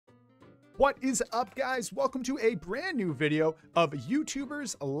What is up, guys? Welcome to a brand new video of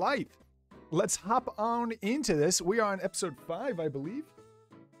YouTubers Life. Let's hop on into this. We are on episode 5, I believe.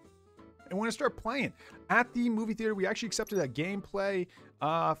 And we're going to start playing. At the movie theater, we actually accepted a gameplay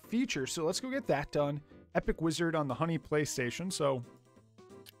feature. So let's go get that done. Epic Wizard on the Honey PlayStation. So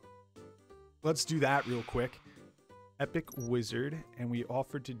let's do that real quick. Epic Wizard. And we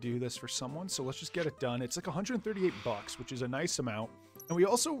offered to do this for someone. So let's just get it done. It's like 138 bucks, which is a nice amount. And we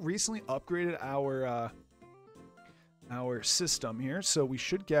also recently upgraded our system here, so we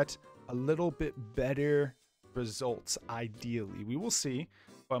should get a little bit better results, ideally. We will see,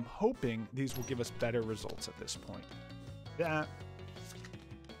 but I'm hoping these will give us better results at this point. That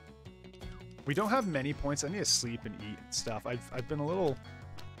we don't have many points. I need to sleep and eat and stuff. I've been a little...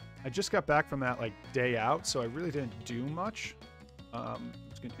 I just got back from that, like, day out, so I really didn't do much. I'm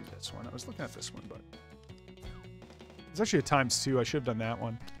just going to do this one. I was looking at this one, but... It's actually a ×2. I should have done that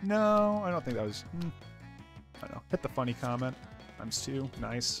one. No, I don't think that was... I don't know. Hit the funny comment. ×2.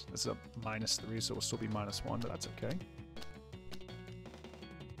 Nice. This is a -3, so it will still be -1, but that's okay.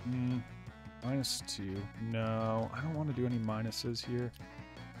 -2. No, I don't want to do any minuses here.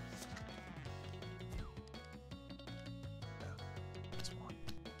 Yeah, that's 1.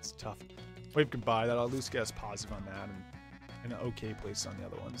 It's tough. Wave goodbye. That'll at least get us positive on that and an okay place on the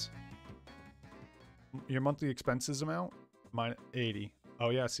other ones. Your monthly expenses amount? -80.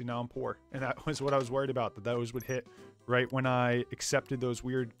 Oh yeah, see, now I'm poor. And that was what I was worried about, that those would hit right when I accepted those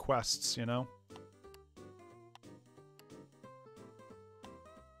weird quests, you know?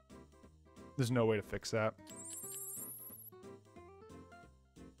 There's no way to fix that.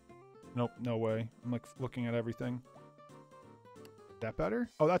 Nope, no way. I'm like looking at everything. That better?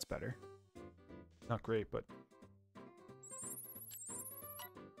 Oh, that's better. Not great, but...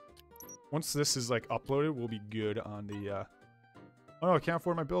 Once this is, like, uploaded, we'll be good on the, Oh, no, I can't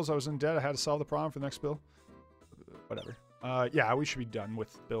afford my bills. I was in debt. I had to solve the problem for the next bill. Whatever. Yeah, we should be done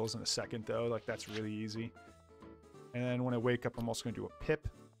with bills in a second, though. Like, that's really easy. And then when I wake up, I'm also going to do a pip.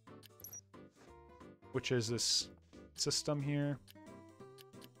 Which is this system here.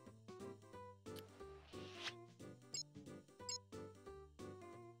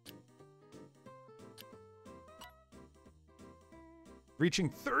 Reaching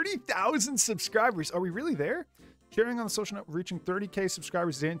 30,000 subscribers. Are we really there? Sharing on the social network, reaching 30K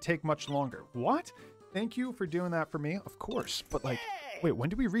subscribers didn't take much longer. What? Thank you for doing that for me. Of course. But like, wait, when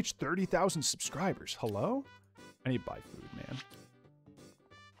did we reach 30,000 subscribers? Hello? I need to buy food,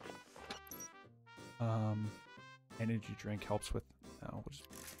 man. Energy drink helps with... No,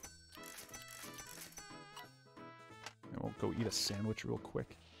 we'll go eat a sandwich real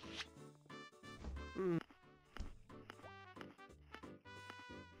quick.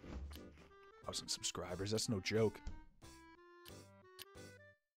 1,000 subscribers. That's no joke.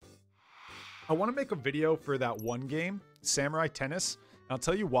 I want to make a video for that one game, Samurai Tennis. And I'll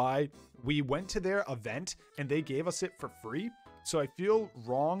tell you why. We went to their event and they gave us it for free. So I feel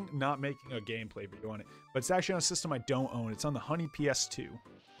wrong not making a gameplay video on it. But it's actually on a system I don't own. It's on the Honey PS2.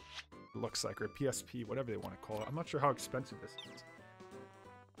 It looks like, or PSP, whatever they want to call it. I'm not sure how expensive this is.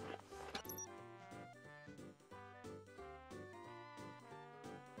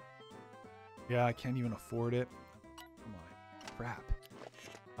 Yeah, I can't even afford it. Come on. Crap.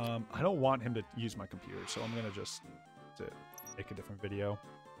 I don't want him to use my computer, so I'm going to just make a different video.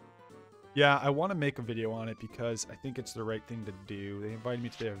 Yeah, I want to make a video on it because I think it's the right thing to do. They invited me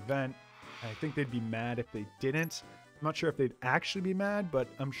to their event. I think they'd be mad if they didn't. I'm not sure if they'd actually be mad, but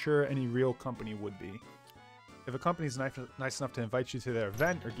I'm sure any real company would be. If a company's nice enough to invite you to their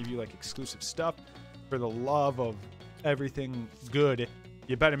event or give you like exclusive stuff for the love of everything good,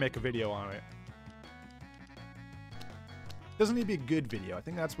 you better make a video on it. Doesn't need to be a good video. I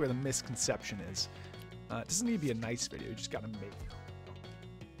think that's where the misconception is. It doesn't need to be a nice video. You just gotta make it.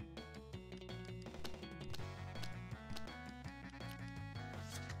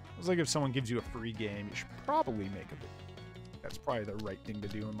 It's like if someone gives you a free game, you should probably make a video. That's probably the right thing to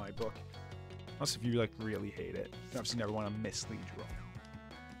do in my book. Unless if you like really hate it. You obviously never want to mislead you.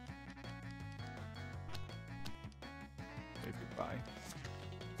 Wave goodbye.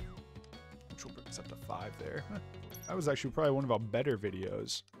 Which will bring us up to 5 there. That was actually probably one of our better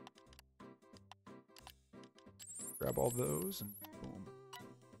videos. Grab all those and boom.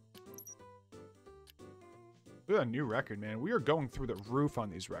 Look at that new record, man. We are going through the roof on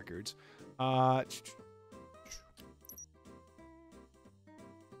these records. Don't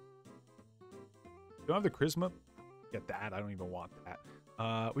have the charisma. Get that. I don't even want that.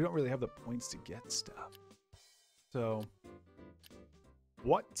 We don't really have the points to get stuff. So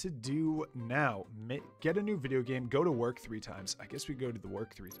What to do now? Get a new video game. Go to work 3 times. I guess we go to the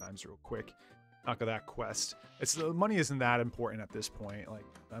work 3 times real quick. Knock out that quest. The money isn't that important at this point. Like,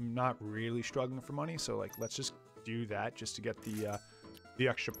 I'm not really struggling for money, so like, let's just do that just to get the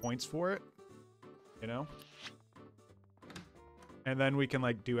extra points for it. You know? And then we can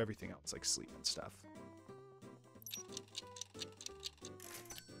like do everything else, like sleep and stuff.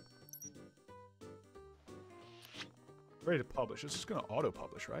 Ready to publish. It's just gonna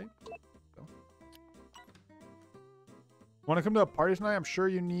auto-publish, right? So. Want to come to a party tonight? I'm sure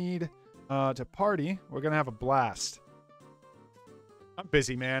you need to party. We're gonna have a blast. I'm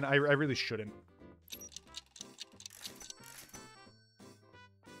busy, man. I really shouldn't.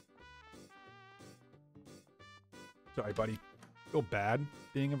 Sorry, buddy. Feel bad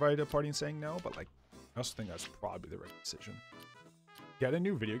being invited to a party and saying no, but like, I also think that's probably the right decision. Get a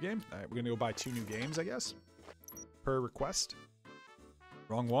new video game. All right, we're gonna go buy 2 new games, I guess. Per request.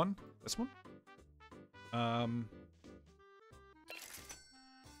 Wrong one. This one.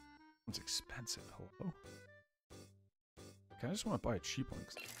 It's expensive. Hello. Okay, I just want to buy a cheap one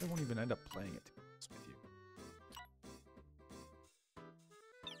because I won't even end up playing it. To be honest with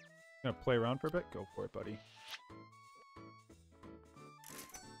you. Gonna play around for a bit. Go for it, buddy.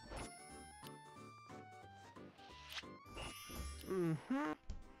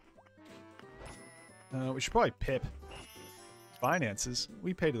 We should probably pip. Finances.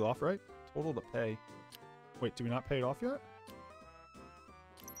 We paid it off, right? Total to pay. Wait, did we not pay it off yet?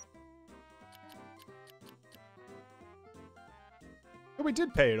 Oh, we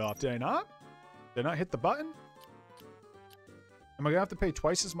did pay it off, did I not? Did I not hit the button? Am I gonna have to pay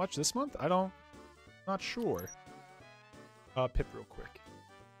twice as much this month? Not sure. Pip real quick.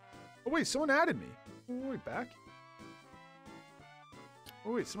 Oh wait, someone added me. Oh, wait, back.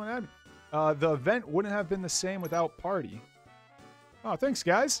 Oh wait, someone added me. The event wouldn't have been the same without party. Oh, thanks,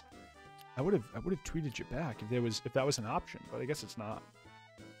 guys. I would have tweeted you back if that was an option, but I guess it's not.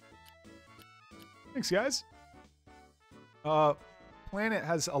 Thanks, guys. Planet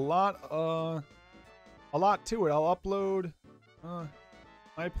has a lot to it. I'll upload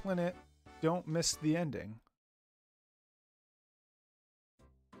my planet. Don't miss the ending.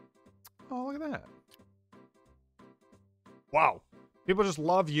 Oh, look at that. Wow. People just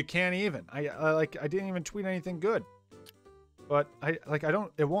love you can't even. I didn't even tweet anything good. But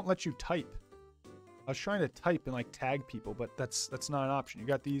it won't let you type. I was trying to type and like tag people, but that's not an option. You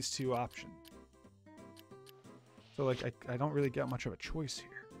got these 2 options. So like I don't really get much of a choice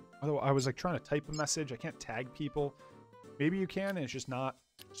here. Although I was like trying to type a message, I can't tag people. Maybe you can, and it's just not.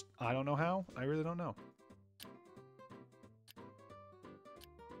 I don't know how. I really don't know.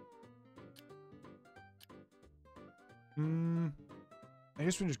 I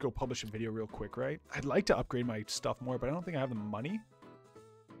guess we can just go publish a video real quick, right? I'd like to upgrade my stuff more, but I don't think I have the money. And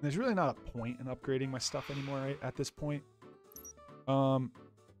there's really not a point in upgrading my stuff anymore, right? At this point. Let's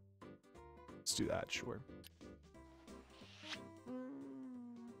do that, sure.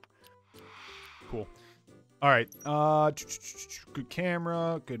 Cool. All right. Good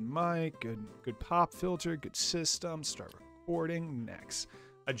camera, good mic, good pop filter, good system. Start recording. Next.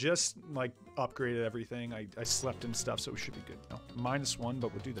 I just like upgraded everything. I slept and stuff, so we should be good now. -1,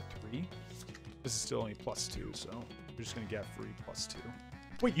 but we'll do the 3. This is still only +2, so we're just gonna get free +2.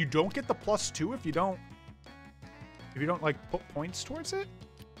 Wait, you don't get the +2 if you don't like put points towards it?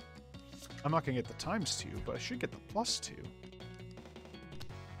 I'm not gonna get the ×2, but I should get the +2.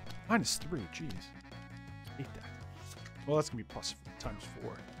 -3, jeez. Hate that. Well, that's gonna be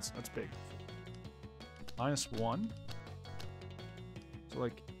 +4. That's big. -1. So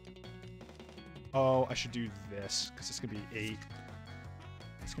like, oh, I should do this because it's gonna be 8.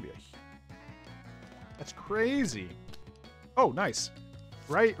 It's gonna be that's crazy. Oh, nice.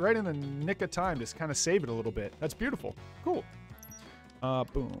 Right in the nick of time. Just kind of save it a little bit. That's beautiful. Cool.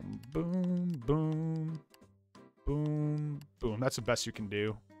 Boom, boom, boom, boom, boom. That's the best you can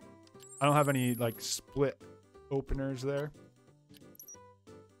do. I don't have any like split openers there.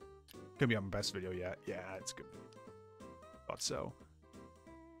 Gonna be on my best video yet. Yeah, it's good. Thought so.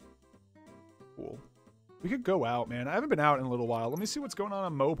 Cool. We could go out, man. I haven't been out in a little while. Let me see what's going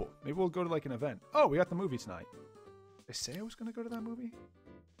on mobile. Maybe we'll go to like an event. Oh, we got the movie tonight. Did I say I was gonna go to that movie?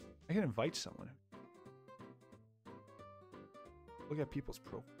 I can invite someone. Look at people's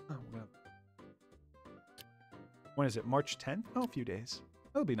profile. Oh, well. When is it? March 10th? Oh, a few days.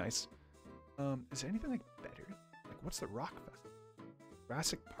 That'll be nice. Is there anything like better? Like, what's the Rock Festival?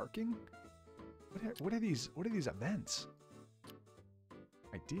 Jurassic Parking? What are these events?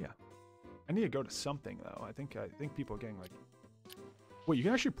 Idea. I need to go to something though. I think people are getting like. Wait, you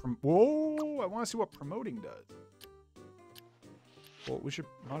can actually whoa! I want to see what promoting does. Well, we should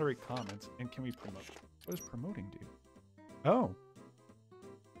moderate comments. And can we promote? What does promoting do? Oh.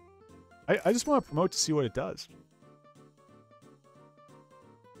 I just want to promote to see what it does.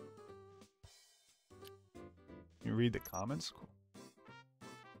 You read the comments? Cool.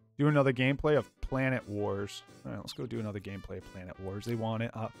 Do another gameplay of Planet Wars. All right, let's go do another gameplay of Planet Wars. They want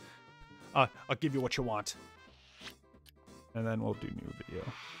it. I'll give you what you want. And then we'll do new video.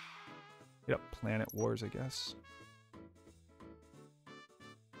 Hit up Planet Wars, I guess.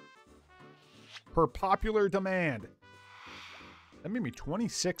 Per popular demand. That made me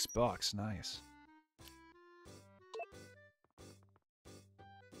 26 bucks. Nice.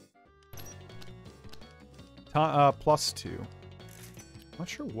 +2. I'm not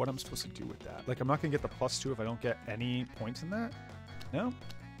sure what I'm supposed to do with that. Like, I'm not going to get the +2 if I don't get any points in that? No?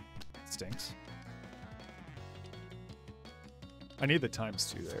 It stinks. I need the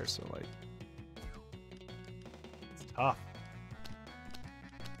 ×2 there, so, like... It's tough.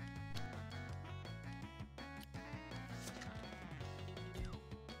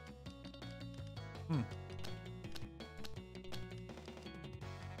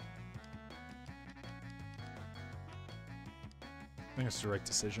 I think it's the right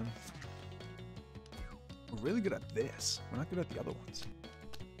decision. We're really good at this. We're not good at the other ones.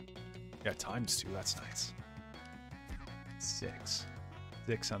 Yeah, ×2. That's nice. 6.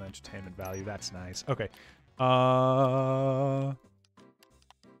 6 on entertainment value. That's nice. Okay.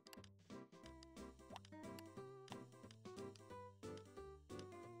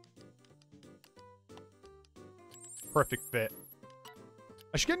 Perfect fit.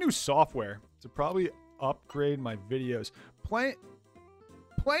 I should get new software to probably upgrade my videos.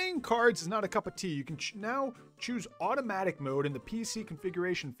 Playing cards is not a cup of tea. You can now choose automatic mode in the PC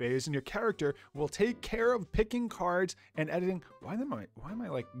configuration phase, and your character will take care of picking cards and editing. Why am I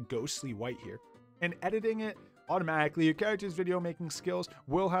like ghostly white here? And editing it automatically. Your character's video making skills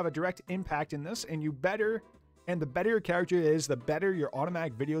will have a direct impact in this, and the better your character is, the better your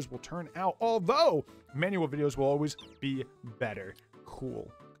automatic videos will turn out. Although manual videos will always be better.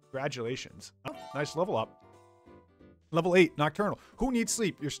 Cool. Congratulations. Oh, nice level up. Level 8, Nocturnal. Who needs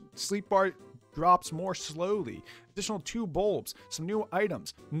sleep? Your sleep bar drops more slowly. Additional 2 bulbs, some new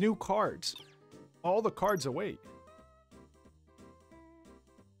items, new cards. All the cards await.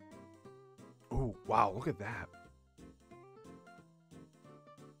 Oh, wow, look at that.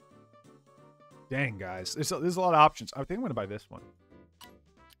 Dang, guys. There's a lot of options. I think I'm going to buy this one.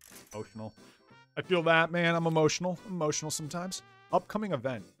 Emotional. I feel that, man. I'm emotional. I'm emotional sometimes. Upcoming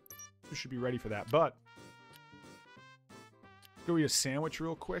event. You should be ready for that, but... Go eat a sandwich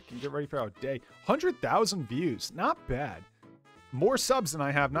real quick and get ready for our day. 100,000 views. Not bad. More subs than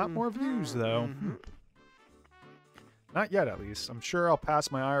I have. Not more views, though. Not yet, at least. I'm sure I'll pass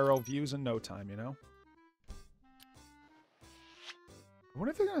my IRL views in no time, you know? I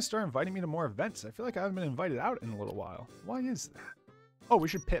wonder if they're going to start inviting me to more events. I feel like I haven't been invited out in a little while. Why is that? Oh, we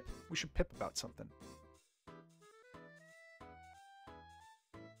should pip. We should pip about something.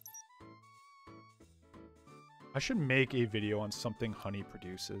 I should make a video on something Honey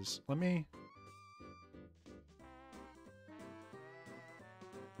produces. Let me...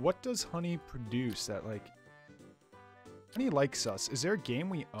 What does Honey produce that, like... Honey likes us. Is there a game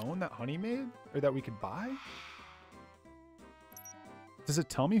we own that Honey made? Or that we could buy? Does it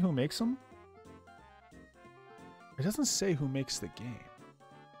tell me who makes them? It doesn't say who makes the game.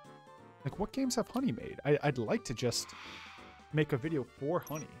 Like, what games have Honey made? I'd like to just make a video for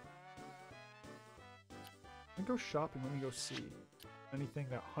Honey. Let me go shopping. Let me go see anything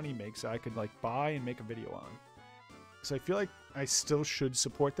that Honey makes that I could, like, buy and make a video on. Because I feel like I still should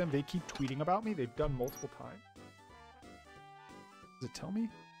support them. They keep tweeting about me. They've done multiple times. Does it tell me?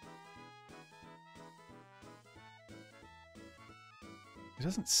 It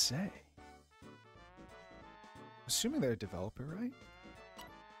doesn't say. Assuming they're a developer, right?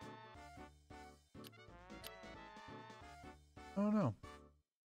 I don't know.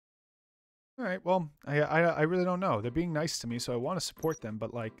 All right, well, I really don't know. They're being nice to me, so I want to support them,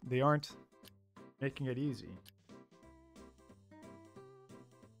 but, like, they aren't making it easy.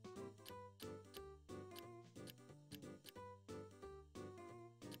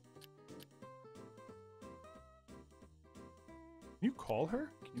 Can you call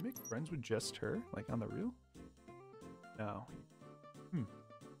her? Can you make friends with just her? Like, on the real? No.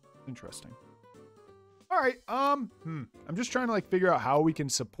 Interesting. All right, I'm just trying to, like, figure out how we can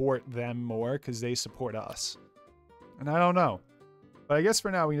support them more, because they support us. And I don't know. But I guess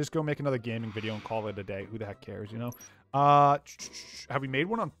for now, we can just go make another gaming video and call it a day. Who the heck cares, you know? Have we made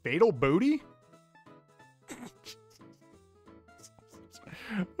one on Fatal Booty?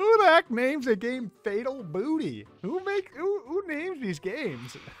 Who the heck names a game Fatal Booty? Who names these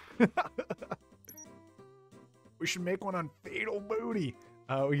games? We should make one on Fatal Booty.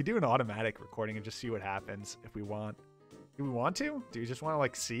 We could do an automatic recording and just see what happens if we want. Do we want to? Do you just want to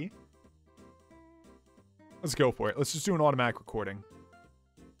like see? Let's go for it. Let's just do an automatic recording.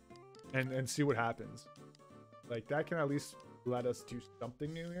 And see what happens. Like that can at least let us do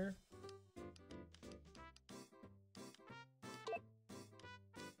something new here.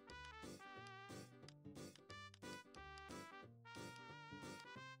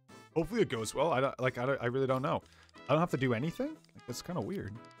 Hopefully it goes well. I really don't know. I don't have to do anything? Like, that's kind of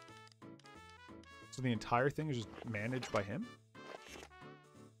weird. So the entire thing is just managed by him?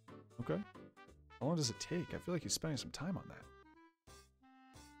 Okay. How long does it take? I feel like he's spending some time on that.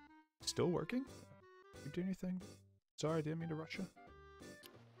 Still working? You do anything? Sorry, I didn't mean to rush you.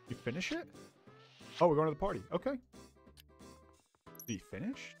 You finish it? Oh, we're going to the party. Okay. He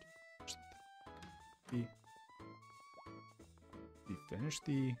finished? He finished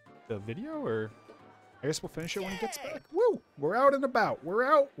the video, or I guess we'll finish it when he gets back. Woo! We're out and about. We're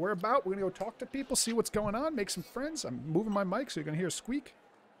out. We're about. We're gonna go talk to people, see what's going on, make some friends. I'm moving my mic so you're gonna hear a squeak.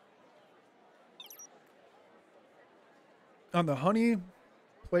 On the Honey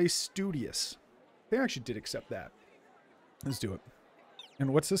Play Studious. They actually did accept that. Let's do it.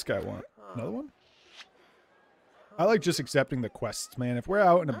 And what's this guy want? Another one? I like just accepting the quests, man. If we're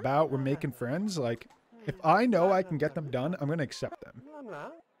out and about, we're making friends, like, if I know I can get them done, I'm gonna accept them.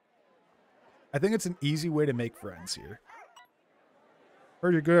 I think it's an easy way to make friends here.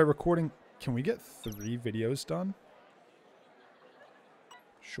 Heard you're good at recording. Can we get 3 videos done?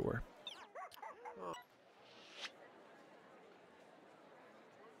 Sure.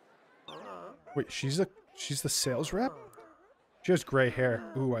 Wait, she's the sales rep? She has gray hair.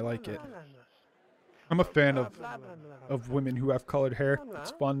 Ooh, I like it. I'm a fan of women who have colored hair.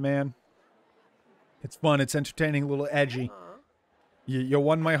 It's fun, man. It's fun. It's entertaining, a little edgy. You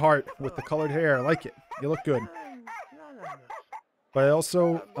won my heart with the colored hair. I like it. You look good. But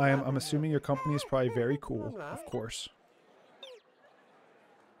also, I'm assuming your company is probably very cool, of course.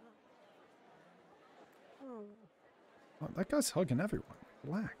 Oh, that guy's hugging everyone.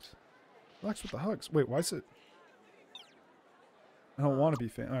 Relax. Relax with the hugs. Wait, why is it? I don't want to be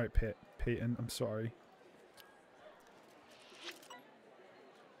fan. All right, Peyton, I'm sorry.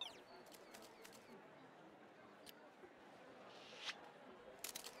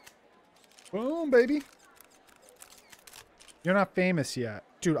 Boom, baby. You're not famous yet.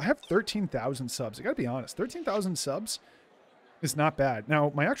 Dude, I have 13,000 subs. I gotta be honest. 13,000 subs is not bad.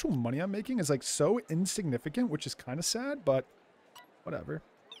 Now, my actual money I'm making is like so insignificant, which is kind of sad, but whatever.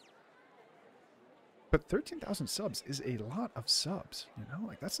 But 13,000 subs is a lot of subs, you know?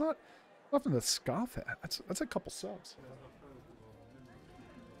 Like, that's not nothing to scoff at. That's a couple subs.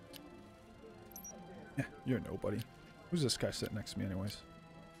 Yeah, you're nobody. Who's this guy sitting next to me anyways?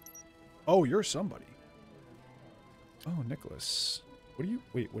 Oh, you're somebody. Oh, Nicholas. What do you...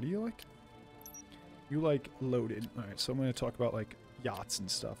 Wait, what do you like? You like loaded. Alright, so I'm going to talk about, like, yachts and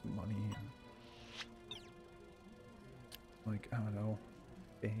stuff, and money, and... like, I don't know,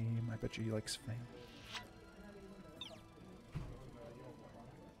 fame. I bet you he likes fame.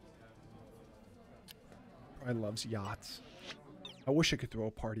 Probably loves yachts. I wish I could throw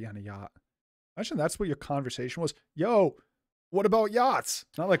a party on a yacht. Imagine that's what your conversation was. Yo, what about yachts?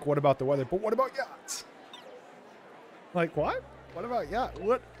 Not like, what about the weather, but what about yachts? Like, what? What about yachts?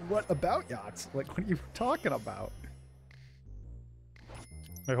 What about yachts? Like, what are you talking about?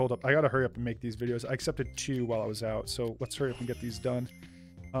 Wait, hold up. I gotta hurry up and make these videos. I accepted 2 while I was out, so let's hurry up and get these done.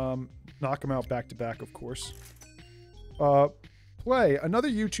 Knock them out back to back, of course. Play. Another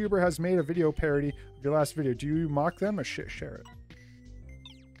YouTuber has made a video parody of your last video. Do you mock them or share it?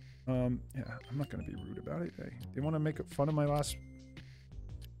 Yeah, I'm not gonna be rude about it. Hey, they want to make fun of my last...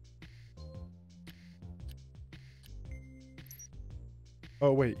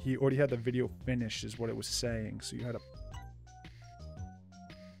 Oh, wait, he already had the video finished is what it was saying, so you had to...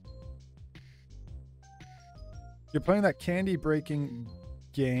 You're playing that candy breaking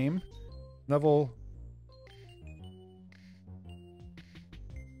game. Level...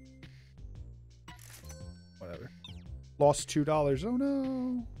 Whatever. Lost $2. Oh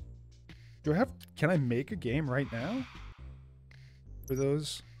no. Do I have... Can I make a game right now? For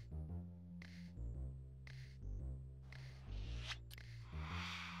those...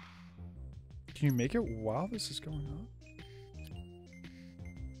 Can you make it while this is going on?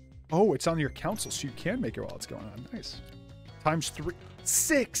 Oh, it's on your console, so you can make it while it's going on. Nice. Times 3.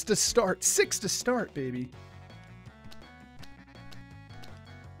 6 to start. 6 to start, baby.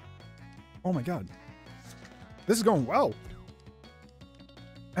 Oh my god. This is going well.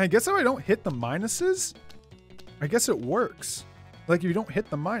 I guess if I don't hit the minuses, I guess it works. Like, if you don't hit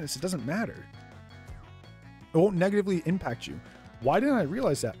the minus, it doesn't matter. It won't negatively impact you. Why didn't I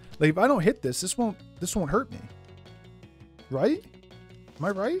realize that? Like, if I don't hit this, this won't hurt me. Right? Am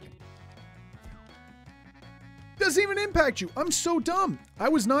I right? Doesn't even impact you. I'm so dumb. I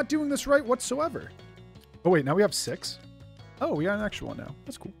was not doing this right whatsoever. Oh, wait. Now we have 6. Oh, we got an extra one now.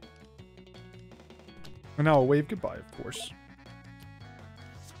 That's cool. And now I'll wave goodbye, of course.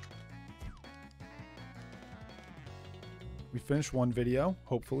 We finished one video,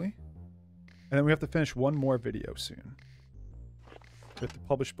 hopefully. And then we have to finish one more video soon. We have to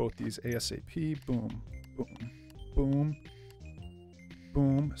publish both these ASAP. Boom. Boom. Boom.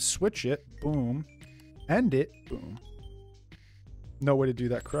 Boom. Switch it. Boom. End it. Boom. No way to do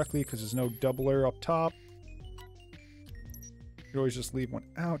that correctly because there's no doubler up top. You always just leave one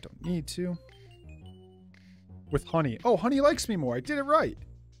out. Don't need to. With Honey. Oh, Honey likes me more. I did it right.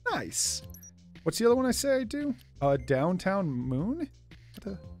 Nice. What's the other one I say I do? Downtown Moon?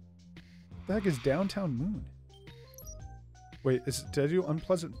 What the heck is Downtown Moon? Wait, did I do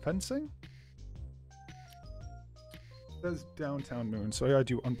Unpleasant Fencing? It says Downtown Moon, so I gotta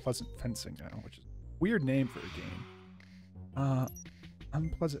do Unpleasant Fencing now, which is a weird name for a game.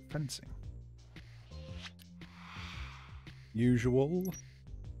 Unpleasant Fencing. Usual.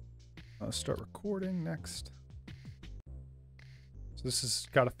 Start recording next. So this has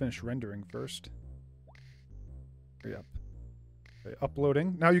got to finish rendering first. Hurry up. Okay,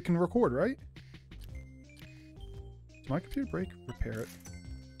 uploading. Now you can record, right? Did my computer break? Repair it.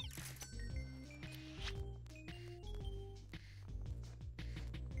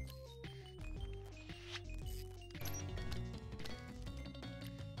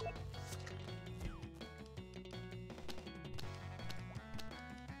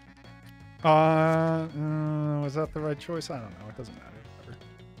 Was that the right choice? I don't know. It doesn't matter. Whatever.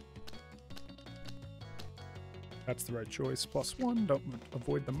 That's the right choice. +1. Don't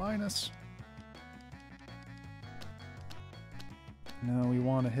avoid the minus. Now we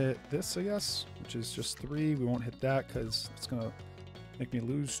want to hit this, I guess, which is just 3. We won't hit that because it's going to make me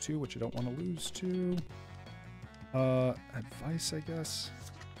lose 2, which I don't want to lose 2. Advice, I guess.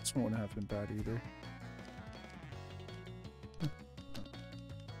 This one wouldn't have been bad either.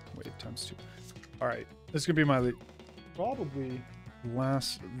 Wait, ×2. Alright, this is going to be my probably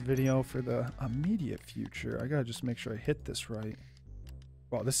last video for the immediate future. I gotta just make sure I hit this right.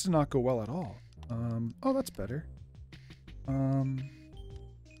 Wow, this does not go well at all. Oh, that's better.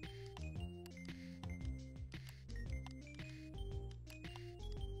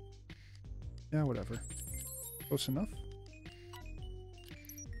 Yeah, whatever. Close enough.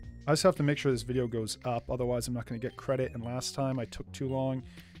 I just have to make sure this video goes up, otherwise I'm not going to get credit, and last time I took too long.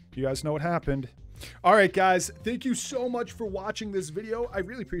 You guys know what happened. Alright guys, thank you so much for watching this video. I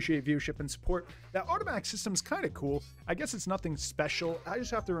really appreciate viewership and support. That automatic system is kind of cool. I guess it's nothing special. I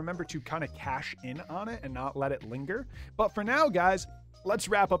just have to remember to kind of cash in on it and not let it linger. But for now guys, let's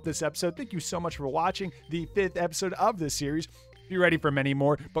wrap up this episode. Thank you so much for watching the 5th episode of this series. Be ready for many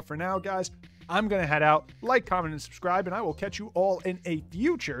more. But for now guys, I'm going to head out. Like, comment, and subscribe, and I will catch you all in a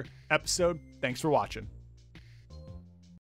future episode. Thanks for watching.